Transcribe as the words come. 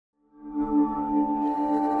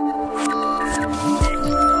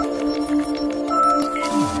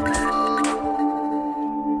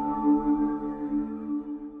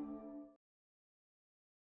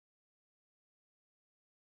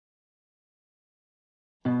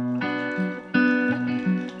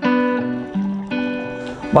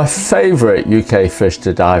My favourite UK fish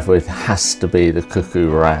to dive with has to be the Cuckoo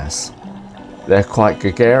Wrasse. They're quite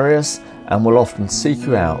gregarious and will often seek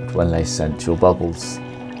you out when they scent your bubbles.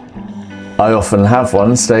 I often have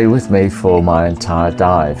one stay with me for my entire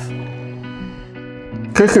dive.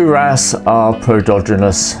 Cuckoo Wrasse are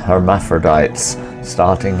prodogynous hermaphrodites,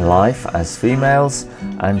 starting life as females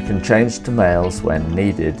and can change to males when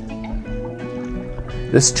needed.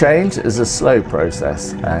 This change is a slow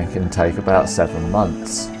process and can take about 7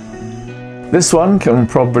 months. This one can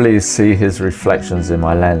probably see his reflections in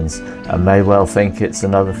my lens and may well think it's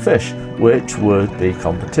another fish, which would be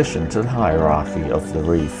competition to the hierarchy of the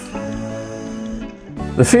reef.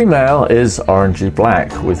 The female is orangey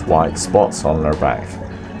black with white spots on her back,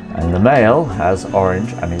 and the male has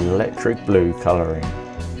orange and electric blue colouring.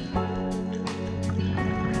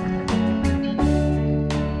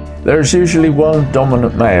 There is usually one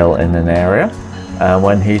dominant male in an area, and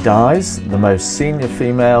when he dies, the most senior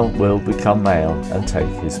female will become male and take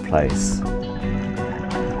his place.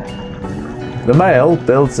 The male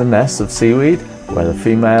builds a nest of seaweed where the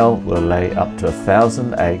female will lay up to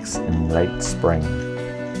 1,000 eggs in late spring.